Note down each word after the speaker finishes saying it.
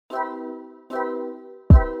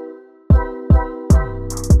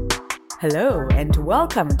Hello, and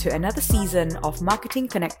welcome to another season of Marketing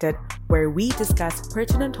Connected, where we discuss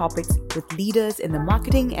pertinent topics with leaders in the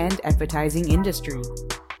marketing and advertising industry.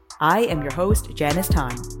 I am your host, Janice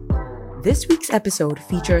Tan. This week's episode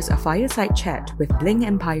features a fireside chat with Bling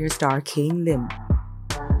Empire star Kane Lim.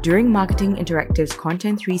 During Marketing Interactive's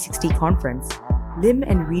Content 360 conference, Lim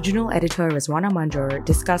and regional editor Razwana Manjor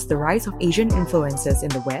discussed the rise of Asian influencers in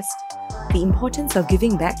the West, the importance of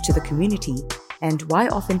giving back to the community, and why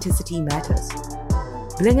authenticity matters.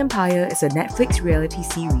 Bling Empire is a Netflix reality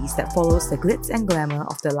series that follows the glitz and glamour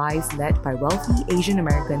of the lives led by wealthy Asian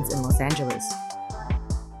Americans in Los Angeles.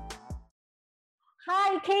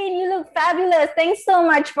 Hi, Kane, you look fabulous. Thanks so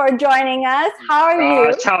much for joining us. How are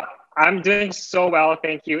you? Ciao. I'm doing so well,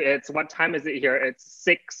 thank you. What time is it here? It's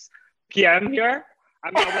 6 p.m. here. I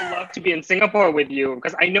would love to be in Singapore with you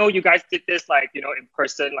because I know you guys did this in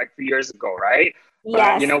person a few years ago, right?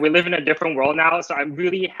 Yes. But, we live in a different world now, so I'm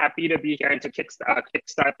really happy to be here and to kickstart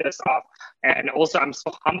this off. And also, I'm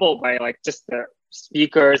so humbled by just the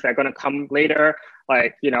speakers that are going to come later.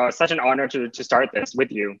 It's such an honor to start this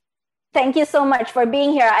with you. Thank you so much for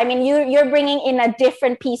being here. I mean, you're bringing in a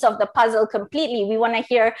different piece of the puzzle completely. We want to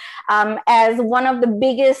hear, as one of the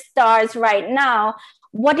biggest stars right now,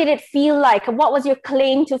 what did it feel like? What was your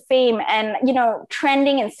claim to fame? And,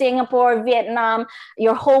 trending in Singapore, Vietnam,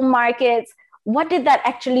 your home markets, what did that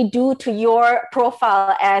actually do to your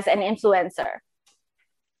profile as an influencer?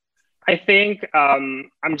 I think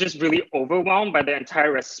I'm just really overwhelmed by the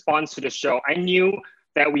entire response to the show. I knew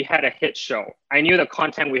that we had a hit show. I knew the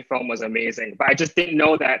content we filmed was amazing, but I just didn't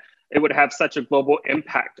know that it would have such a global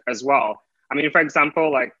impact as well. I mean, for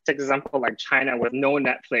example, take example like China with no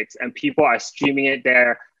Netflix and people are streaming it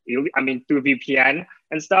there, through VPN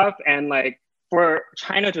and stuff. And for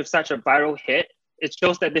China to have such a viral hit, it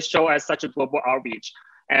shows that this show has such a global outreach.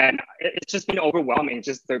 And it's just been overwhelming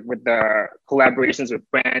with the collaborations with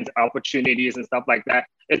brands, opportunities and stuff like that.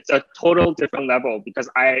 It's a total different level because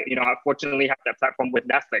I fortunately have that platform with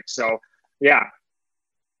Netflix. So yeah.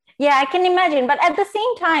 Yeah, I can imagine. But at the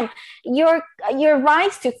same time, your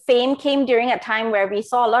rise to fame came during a time where we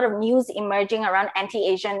saw a lot of news emerging around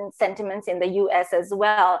anti-Asian sentiments in the US as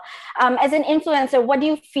well. As an influencer, what do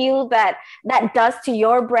you feel that does to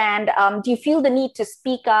your brand? Do you feel the need to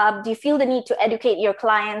speak up? Do you feel the need to educate your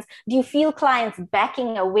clients? Do you feel clients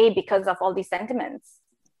backing away because of all these sentiments?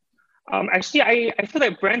 Actually, I feel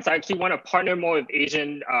like brands actually want to partner more with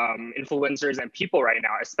Asian influencers and people right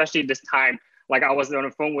now, especially this time. I was on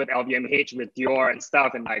the phone with LVMH, with Dior and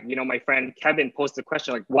stuff. And my friend Kevin posted a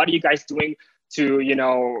question, what are you guys doing to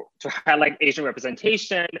highlight Asian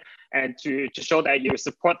representation and to show that you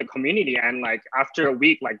support the community? And after a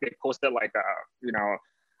week, they posted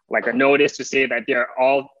a notice to say that they're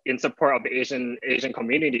all in support of the Asian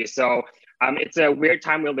community. So it's a weird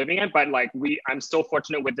time we're living in, but I'm so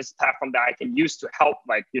fortunate with this platform that I can use to help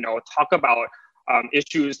talk about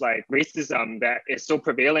issues like racism that is so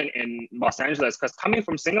prevalent in Los Angeles. Because coming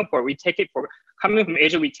from Singapore, coming from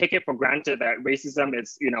Asia, we take it for granted that racism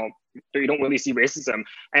is, you don't really see racism.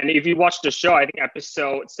 And if you watch the show, I think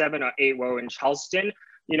episode 7 or 8, where we're in Charleston,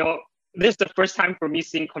 this is the first time for me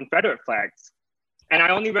seeing Confederate flags. And I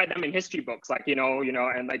only read them in history books,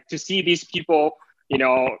 and to see these people,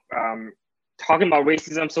 talking about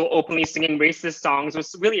racism so openly, singing racist songs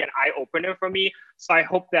was really an eye-opener for me. So I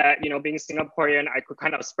hope that, being Singaporean, I could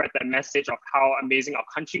kind of spread that message of how amazing our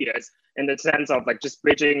country is in the sense of just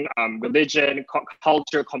bridging religion,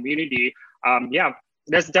 culture, community.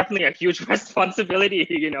 There's definitely a huge responsibility,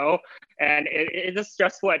 and it is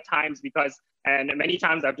stressful at times and many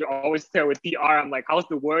times I have to always clear with PR, I'm like, how's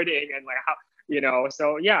the wording and how,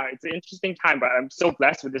 so yeah, it's an interesting time, but I'm so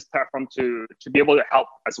blessed with this platform to be able to help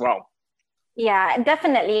as well. Yeah,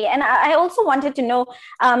 definitely. And I also wanted to know,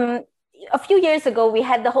 a few years ago, we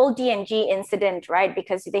had the whole D&G incident, right?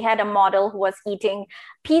 Because they had a model who was eating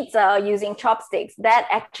pizza using chopsticks. That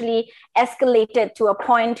actually escalated to a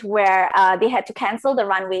point where they had to cancel the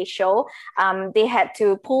runway show. They had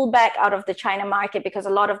to pull back out of the China market because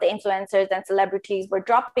a lot of the influencers and celebrities were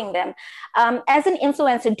dropping them. As an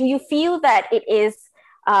influencer, do you feel that it is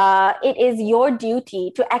your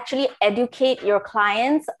duty to actually educate your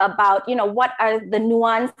clients about, what are the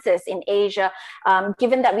nuances in Asia,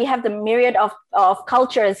 given that we have the myriad of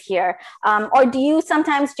cultures here? Or do you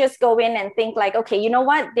sometimes just go in and think okay, you know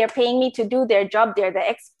what? They're paying me to do their job. They're the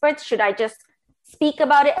experts. Should I just speak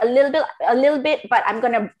about it a little bit, but I'm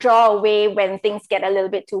going to draw away when things get a little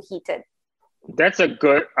bit too heated? That's a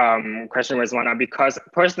good question, Razwana, because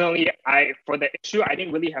personally, for the issue, I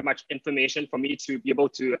didn't really have much information for me to be able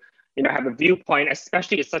to, have a viewpoint,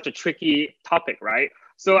 especially it's such a tricky topic, right?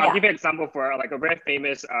 So I'll give you an example for like a very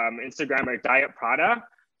famous Instagrammer, Diet Prada.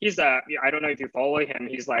 He's I don't know if you follow him.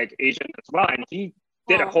 He's like Asian as well, and he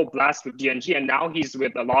did a whole blast with DNG, and now he's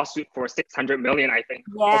with a lawsuit for 600 million, I think,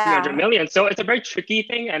 or 300 million. So it's a very tricky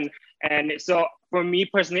thing, and so for me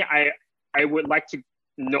personally, I would like to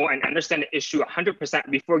know and understand the issue 100%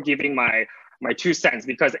 before giving my 2 cents,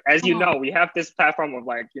 because as you know, we have this platform of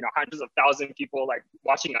like hundreds of thousands of people like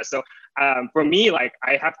watching us. So for me, like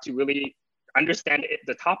I have to really understand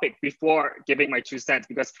the topic before giving my 2 cents,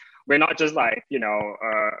 because we're not just like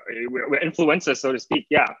we're influencers, so to speak.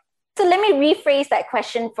 Yeah. So let me rephrase that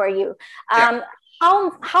question for you.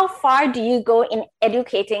 How far do you go in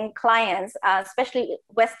educating clients, especially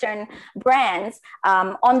Western brands,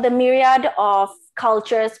 on the myriad of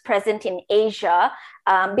cultures present in Asia?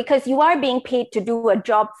 Because you are being paid to do a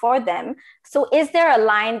job for them. So is there a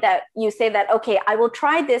line that you say that, okay, I will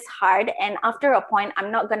try this hard, and after a point,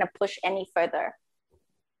 I'm not going to push any further?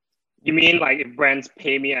 You mean like if brands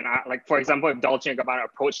pay me and like, for example, if Dolce & Gabbana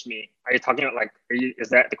approached me, are you talking about like, is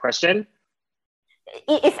that the question?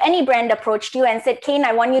 If any brand approached you and said, Kane,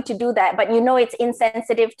 I want you to do that, but it's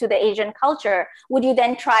insensitive to the Asian culture, would you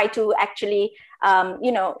then try to actually,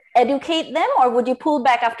 educate them, or would you pull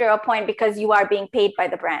back after a point because you are being paid by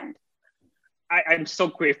the brand? I'm so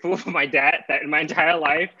grateful for my dad that in my entire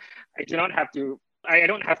life, I don't have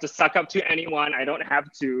to suck up to anyone. I don't have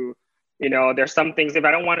to, there's some things if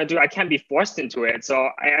I don't want to do, I can't be forced into it. So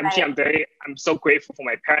I'm so grateful for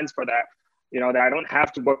my parents for that. That I don't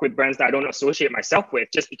have to work with brands that I don't associate myself with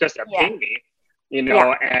just because they're paying me,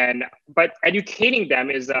 but educating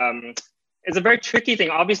them is a very tricky thing.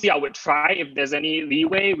 Obviously, I would try if there's any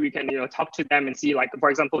leeway. We can, talk to them and see, like, for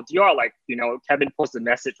example, Dior, like, Kevin posted a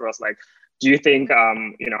message for us, like, do you think,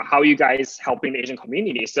 how are you guys helping the Asian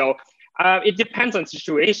community? So it depends on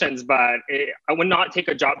situations, but I would not take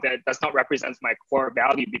a job that does not represent my core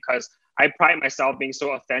value, because I pride myself being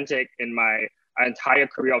so authentic in my entire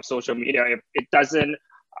career of social media. If it doesn't,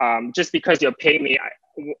 just because you're paying me,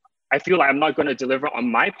 I feel like I'm not going to deliver on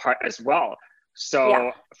my part as well.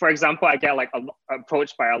 So for example, I get like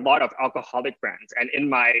approached by a lot of alcoholic brands, and in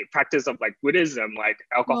my practice of like Buddhism, like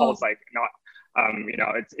alcohol is like not,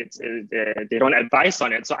 they don't advise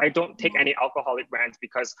on it. So I don't take any alcoholic brands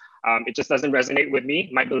because it just doesn't resonate with me.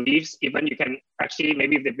 My beliefs, even you can actually,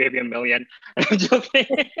 maybe if they pay me $1 million, I'm joking.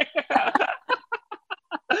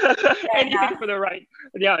 Anything for the right,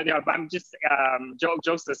 but I'm just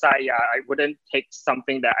jokes aside, I wouldn't take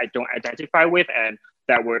something that I don't identify with and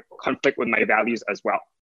that would conflict with my values as well.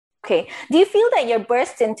 Okay. Do you feel that your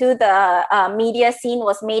burst into the media scene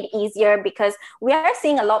was made easier because we are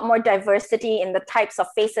seeing a lot more diversity in the types of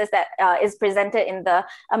faces that is presented in the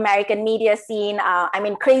American media scene?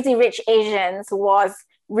 Crazy Rich Asians was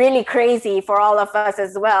really crazy for all of us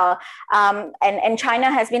as well. And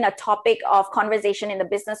China has been a topic of conversation in the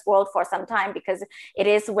business world for some time because it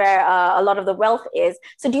is where a lot of the wealth is.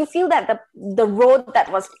 So do you feel that the road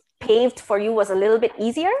that was paved for you was a little bit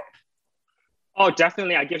easier? Oh,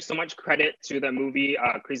 definitely. I give so much credit to the movie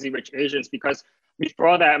Crazy Rich Asians, because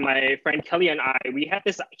before that, my friend Kelly and I,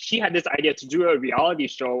 she had this idea to do a reality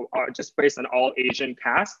show just based on all Asian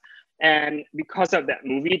cast. And because of that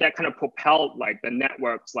movie, that kind of propelled like the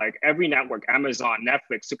networks, like every network, Amazon,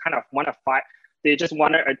 Netflix, to kind of want to fight. They just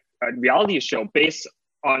wanted a reality show based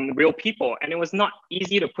on real people. And it was not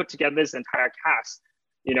easy to put together this entire cast.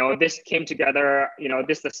 This came together,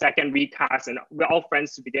 this is the second recast, and we're all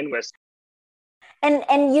friends to begin with.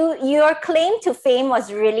 And your claim to fame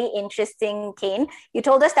was really interesting, Kane. You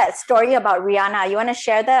told us that story about Rihanna. You want to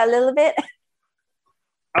share that a little bit?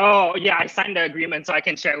 Oh, yeah, I signed the agreement so I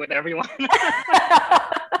can share it with everyone.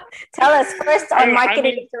 Tell us first on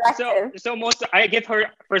Marketing Interactive. So I give her,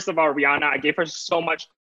 first of all, Rihanna, I gave her so much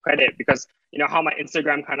credit because, how my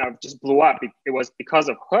Instagram kind of just blew up. It was because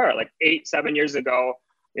of her, like 8-7 years ago.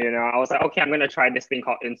 I was like, okay, I'm going to try this thing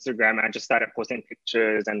called Instagram. And I just started posting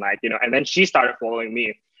pictures and and then she started following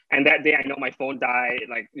me. And that day I know my phone died,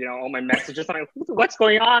 all my messages, I'm like, what's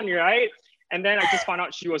going on, right? And then I just found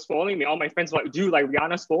out she was following me. All my friends were like, dude, like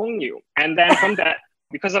Rihanna's following you. And then from that,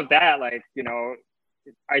 because of that,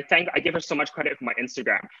 I give her so much credit for my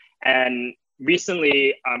Instagram. And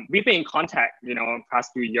recently, we've been in contact, in the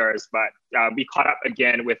past few years, but we caught up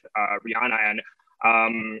again with Rihanna,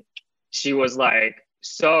 and she was like,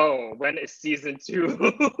 so when is season 2? That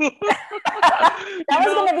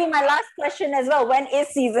was going to be my last question as well. When is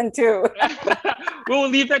season 2? We'll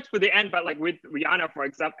leave that for the end. But like with Rihanna, for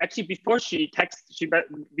example, actually before she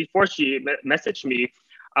messaged me,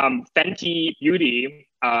 Fenty Beauty,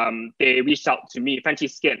 they reached out to me, Fenty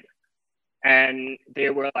Skin, and they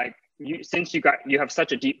were like, since you have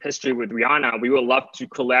such a deep history with Rihanna, we would love to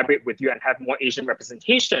collaborate with you and have more Asian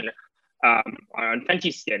representation on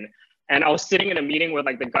Fenty Skin. And I was sitting in a meeting with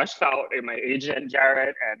like the gush out and my agent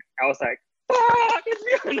Jared, and I was like, fuck, it's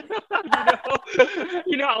Rihanna.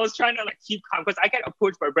 I was trying to like keep calm because I get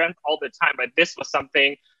approached by brands all the time, but this was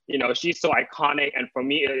something, she's so iconic, and for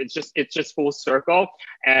me, it's just full circle.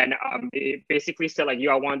 And they basically said like, you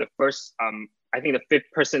are one of the first, I think the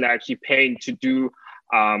fifth person that actually paying to do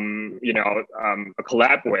a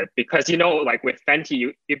collab with, because like with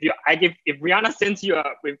Fenty, if Rihanna sends you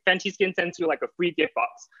if Fenty Skin sends you like a free gift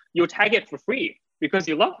box, you'll tag it for free because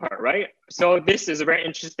you love her, right? So this is very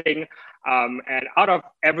interesting, and out of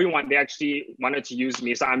everyone, they actually wanted to use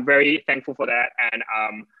me, so I'm very thankful for that. And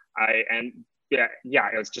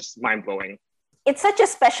it was just mind blowing. It's such a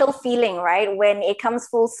special feeling, right? When it comes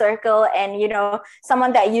full circle and,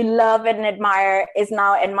 someone that you love and admire is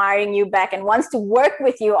now admiring you back and wants to work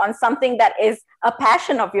with you on something that is a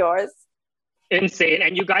passion of yours. Insane.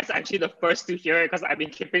 And you guys are actually the first to hear it because I've been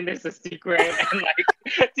keeping this a secret. And like,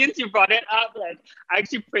 since you brought it up, like I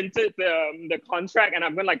actually printed the contract and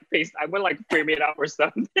I'm gonna frame it up or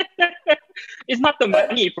something. It's not the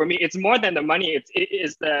money for me. It's more than the money.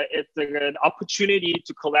 It's the opportunity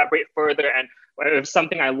to collaborate further, and it's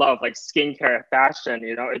something I love, like skincare, fashion.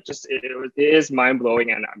 It is mind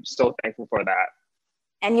blowing, and I'm so thankful for that.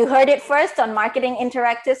 And you heard it first on Marketing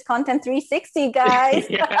Interactive's Content 360, guys.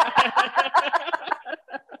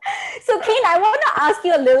 So, Kane, I want to ask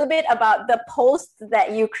you a little bit about the posts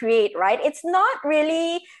that you create, right? It's not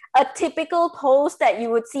really a typical post that you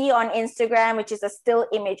would see on Instagram, which is a still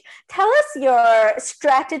image. Tell us your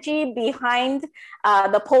strategy behind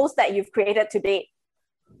the post that you've created to date.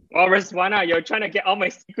 Well, Rizwana, you're trying to get all my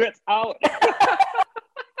secrets out.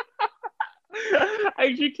 I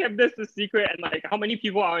actually kept this a secret, and like, how many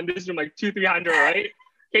people are in this room? Like 200-300, right?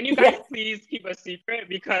 Can you guys please keep a secret?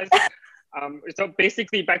 Because so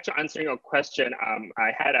basically, back to answering your question,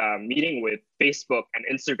 I had a meeting with Facebook and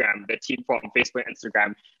Instagram, the team from Facebook and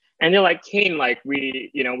Instagram, and they're like, Kane, like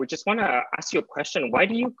we just want to ask you a question. Why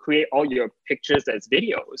do you create all your pictures as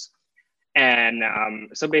videos? And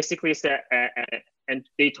so basically, and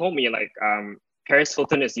they told me like Paris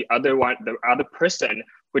Hilton is the other person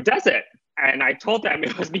who does it. And I told them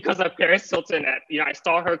it was because of Paris Hilton that, I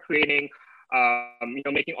saw her creating,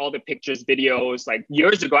 making all the pictures, videos like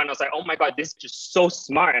years ago. And I was like, oh my God, this is just so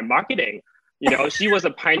smart at marketing. She was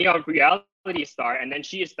a pioneer of reality star. And then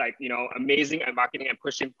she is like, amazing at marketing and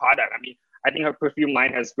pushing product. I mean, I think her perfume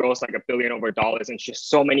line has grossed like $1 billion over dollars. And she has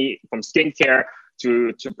so many, from skincare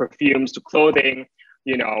to perfumes to clothing,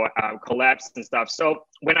 collabs and stuff. So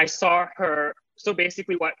when I saw her, so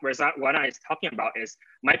basically what Rizwana is talking about is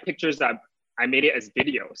my pictures that I made it as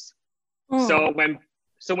videos.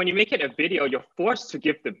 So when you make it a video, you're forced to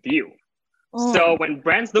give the view. So when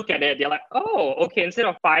brands look at it, they're like, oh, okay, instead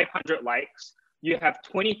of 500 likes, you have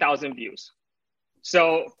 20,000 views.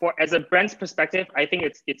 So as a brand's perspective, I think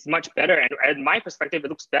it's much better. And at my perspective, it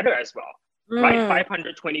looks better as well, right?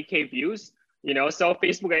 520K views. So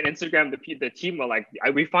Facebook and Instagram, the team were like,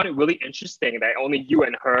 we found it really interesting that only you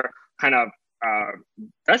and her kind of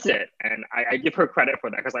does it, and I give her credit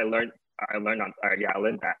for that because I learned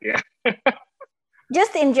that. Yeah.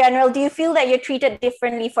 Just in general, do you feel that you're treated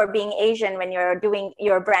differently for being Asian when you're doing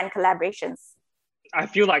your brand collaborations? I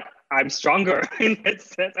feel like I'm stronger in that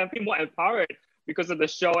sense. I feel more empowered because of the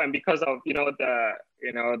show and because of the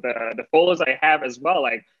followers I have as well.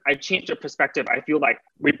 Like I changed the perspective. I feel like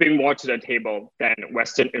we bring more to the table than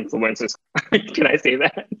Western influences. Can I say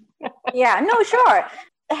that? Yeah, no, sure.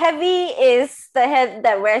 Heavy is the head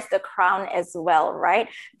that wears the crown as well, right?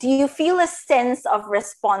 Do you feel a sense of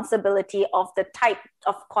responsibility of the type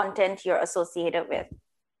of content you're associated with?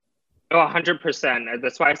 Oh, 100%.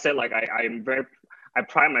 That's why I said like I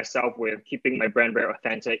pride myself with keeping my brand very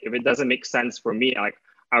authentic. If it doesn't make sense for me, like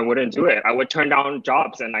I wouldn't do it. I would turn down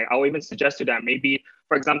jobs, and I'll even suggest to them. Maybe,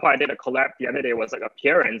 for example, I did a collab the other day. It was like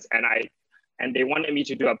appearance, and they wanted me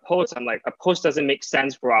to do a post. I'm like, a post doesn't make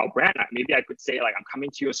sense for our brand. Maybe I could say like, I'm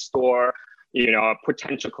coming to your store, a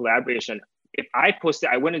potential collaboration. If I post it,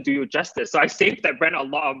 I wouldn't do you justice. So I saved that brand a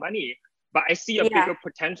lot of money, but I see a bigger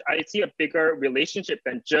potential. I see a bigger relationship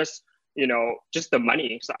than just the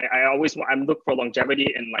money. So I look for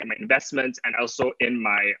longevity in like my investments and also in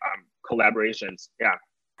my collaborations. Yeah.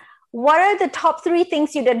 What are the top 3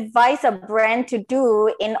 things you'd advise a brand to do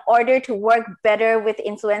in order to work better with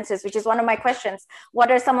influencers, which is one of my questions. What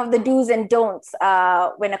are some of the do's and don'ts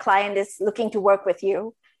when a client is looking to work with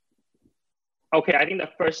you? Okay, I think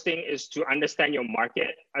the first thing is to understand your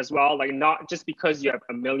market as well. Like not just because you have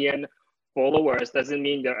 1 million followers doesn't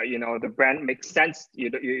mean that, the brand makes sense.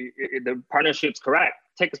 The partnership's correct.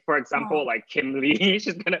 Take, for example, like Kim Lee.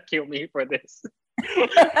 She's gonna kill me for this.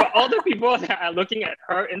 But all the people that are looking at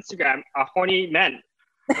her Instagram are horny men,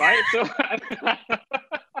 right? So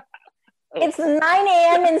it's 9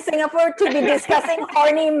 a.m. in Singapore to be discussing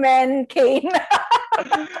horny men, Kane.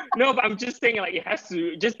 No, but I'm just saying, like, it has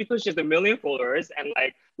to, just because she has 1 million followers, and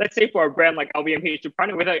like, let's say for a brand like LVMH to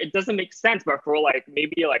partner with her, it doesn't make sense. But for like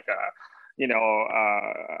maybe like a,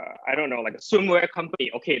 I don't know, like a swimwear company,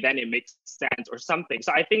 okay, then it makes sense or something.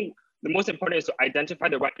 So I think the most important is to identify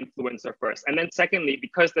the right influencer first, and then secondly,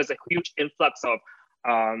 because there's a huge influx of,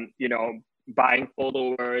 buying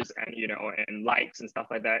followers and and likes and stuff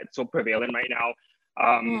like that. It's so prevalent right now.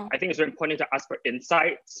 I think it's very important to ask for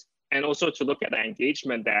insights and also to look at the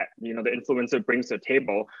engagement that the influencer brings to the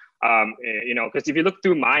table. Because if you look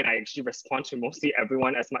through mine, I actually respond to mostly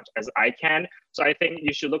everyone as much as I can. So I think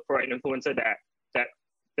you should look for an influencer that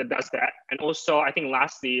does that. And also, I think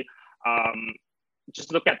lastly,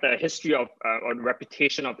 just look at the history of or the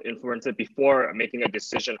reputation of the influencer before making a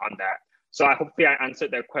decision on that. So hopefully I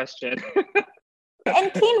answered that question.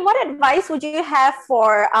 And Kane, what advice would you have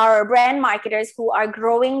for our brand marketers who are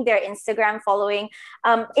growing their Instagram following?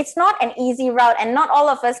 It's not an easy route, and not all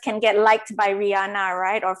of us can get liked by Rihanna,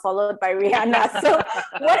 right? Or followed by Rihanna. So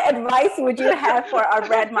what advice would you have for our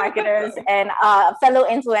brand marketers and fellow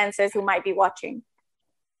influencers who might be watching?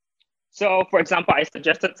 So, for example, I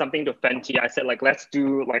suggested something to Fenty. I said, like, let's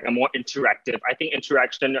do like a more interactive. I think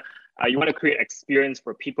interaction, you want to create experience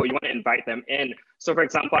for people. You want to invite them in. So, for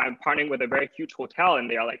example, I'm partnering with a very huge hotel, and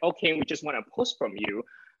they are like, okay, we just want to post from you.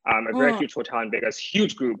 A very huge hotel in Vegas,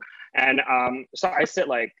 huge group. And so I said,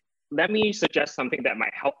 like, let me suggest something that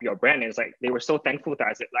might help your brand. And it's like, they were so thankful that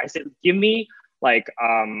I said, give me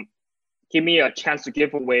a chance to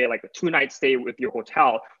give away like a 2-night stay with your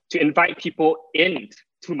hotel to invite people in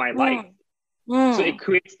to my life. So it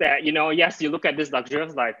creates that, yes, you look at this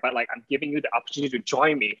luxurious life, but like I'm giving you the opportunity to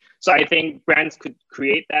join me. So I think brands could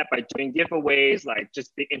create that by doing giveaways, like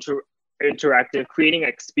just being interactive, creating an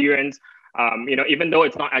experience. Even though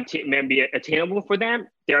it's not maybe attainable for them,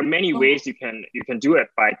 there are many ways you can do it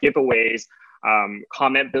by giveaways,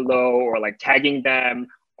 comment below, or like tagging them,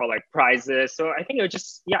 or like prizes. So I think I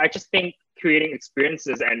just think creating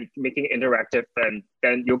experiences and making it interactive, and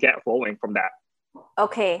then you'll get following from that.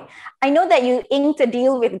 Okay. I know that you inked a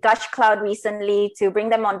deal with Gush Cloud recently to bring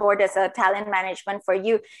them on board as a talent management for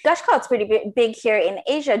you. Gush Cloud's pretty big here in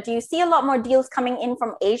Asia. Do you see a lot more deals coming in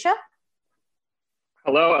from Asia?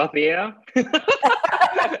 Hello, Althea.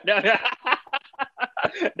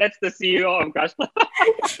 That's the CEO of Gush Cloud.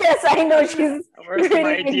 Yes, I know. She's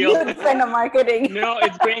really a good friend of marketing. No,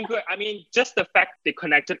 it's going good. I mean, just the fact they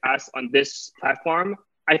connected us on this platform,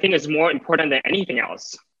 I think is more important than anything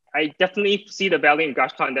else. I definitely see the value in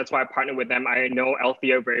Gush Cloud, and that's why I partnered with them. I know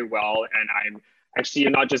Althea very well, and I'm actually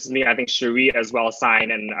not just me. I think Cherie as well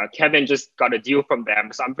signed, and Kevin just got a deal from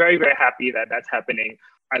them. So I'm very, very happy that that's happening.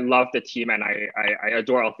 I love the team, and I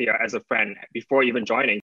adore Althea as a friend before even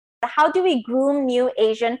joining. How do we groom new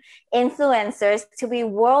Asian influencers to be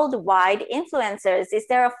worldwide influencers? Is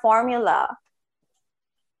there a formula?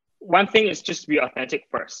 One thing is just to be authentic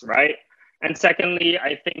first, right? And secondly,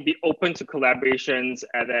 I think be open to collaborations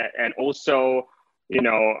and also,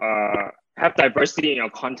 have diversity in your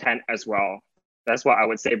content as well. That's what I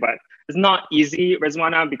would say. But it's not easy,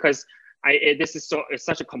 Rizwana, because it's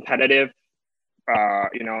such a competitive,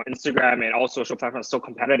 Instagram and all social platforms are so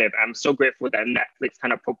competitive. I'm so grateful that Netflix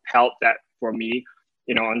kind of propelled that for me,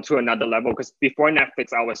 onto another level. Because before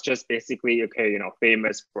Netflix, I was just basically,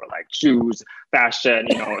 famous for like shoes, fashion,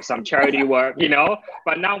 some charity work,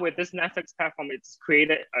 But now with this Netflix platform, it's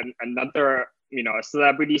created another, a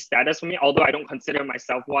celebrity status for me, although I don't consider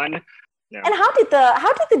myself one. Yeah. And how did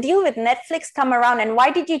the deal with Netflix come around, and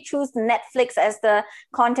why did you choose Netflix as the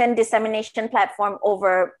content dissemination platform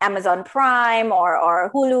over Amazon Prime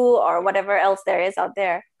or Hulu or whatever else there is out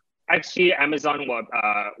there? Actually, Amazon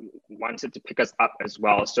wanted to pick us up as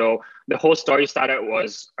well. So the whole story started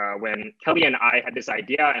was when Kelly and I had this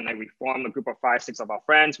idea, and we formed a group of 5-6 of our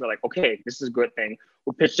friends. We're like, okay, this is a good thing.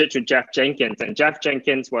 We pitched it to Jeff Jenkins, and Jeff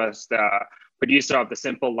Jenkins was the producer of The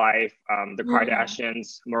Simple Life, The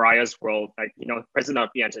Kardashians, Mariah's World, president of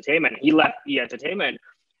E! Entertainment. He left E! Entertainment,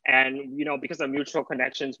 and because of mutual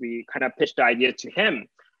connections, we kind of pitched the idea to him,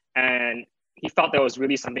 and he felt there was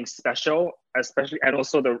really something special, especially, and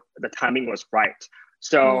also the timing was right.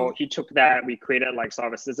 So he took that, we created like sort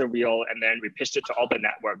of a scissor reel, and then we pitched it to all the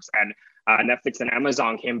networks, and Netflix and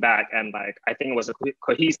Amazon came back, and I think it was a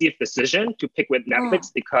cohesive decision to pick with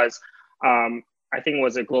Netflix because I think,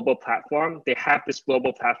 was a global platform. They have this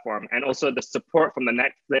global platform, and also the support from the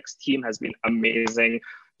Netflix team has been amazing.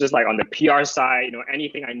 Just like on the PR side,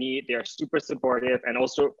 anything I need, they are super supportive and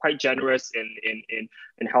also quite generous in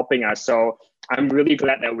helping us. So I'm really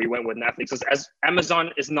glad that we went with Netflix. As Amazon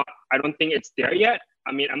is not, I don't think it's there yet.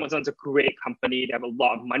 I mean, Amazon's a great company. They have a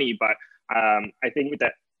lot of money, but I think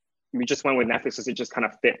that we just went with Netflix because it just kind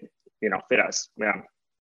of fit us. Yeah.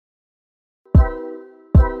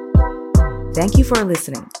 Thank you for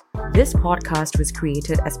listening. This podcast was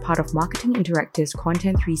created as part of Marketing Interactive's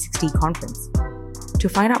Content 360 conference. To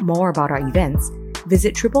find out more about our events,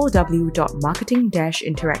 visit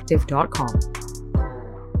www.marketing-interactive.com.